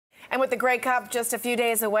And with the Grey Cup just a few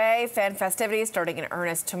days away, fan festivities starting in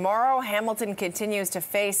earnest tomorrow, Hamilton continues to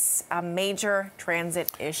face a major transit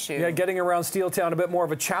issue. Yeah, getting around Steeltown a bit more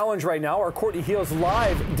of a challenge right now. Our Courtney Heels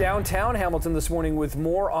live downtown Hamilton this morning with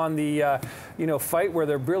more on the fight where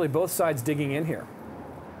they're really both sides digging in here.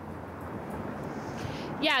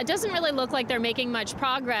 Yeah, it doesn't really look like they're making much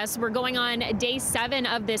progress. We're going on day 7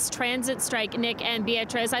 of this transit strike, Nick and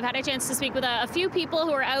Beatrice. I've had a chance to speak with a few people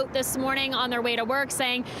who are out this morning on their way to work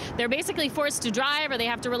saying they're basically forced to drive or they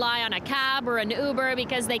have to rely on a cab or an Uber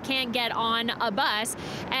because they can't get on a bus.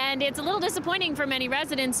 And it's a little disappointing for many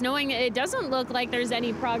residents knowing it doesn't look like there's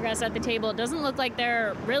any progress at the table. It doesn't look like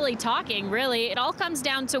they're really talking, really. It all comes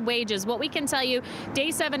down to wages. What we can tell you,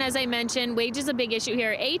 day 7, as I mentioned, wage is a big issue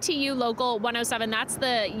here. ATU Local 107, that's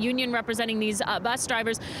the union representing these bus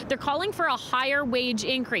drivers, they're calling for a higher wage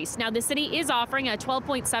increase. Now, the city is offering a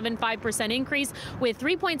 12.75% increase with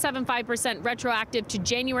 3.75% retroactive to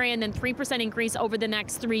January and then 3% increase over the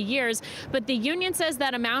next 3 years. But the union says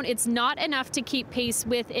that amount, it's not enough to keep pace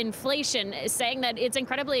with inflation, saying that it's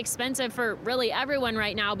incredibly expensive for really everyone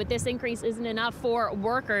right now, but this increase isn't enough for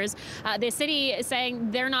workers. The city is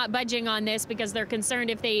saying they're not budging on this because they're concerned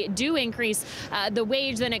if they do increase the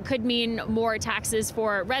wage, then it could mean more taxes for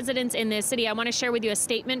residents in this city. I want to share with you a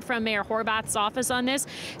statement from Mayor Horvath's office on this,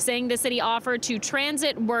 saying the city offered to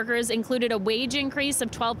transit workers included a wage increase of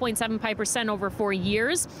 12.75% over 4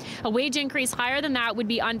 years. A wage increase higher than that would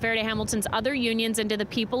be unfair to Hamilton's other unions and to the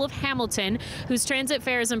people of Hamilton, whose transit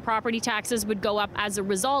fares and property taxes would go up as a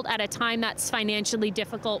result at a time that's financially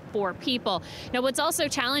difficult for people. Now, what's also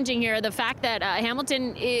challenging here, the fact that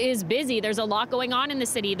Hamilton is busy. There's a lot going on in the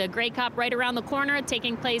city. The Grey Cup right around the corner,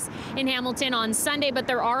 taking place in Hamilton on Sunday, but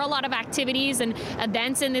there are a lot of activities and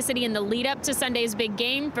events in the city in the lead up to Sunday's big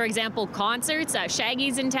game. For example, concerts.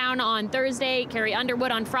 Shaggy's in town on Thursday, Carrie Underwood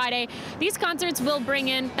on Friday. These concerts will bring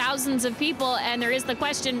in thousands of people, and there is the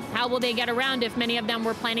question, how will they get around if many of them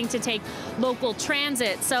were planning to take local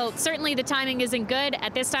transit? So certainly the timing isn't good.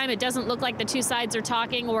 At this time, it doesn't look like the two sides are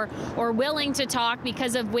talking or willing to talk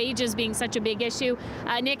because of wages being such a big issue.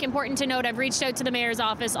 Nick, important to note, I've reached out to the mayor's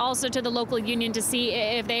office, also to the local union, to see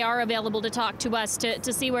if they are available to talk to us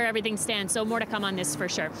to see where everything stands. So more to come on this for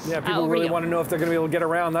sure. Yeah, people really want to know if they're going to be able to get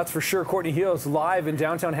around. That's for sure. Courtney Heels live in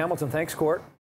downtown Hamilton. Thanks, Court.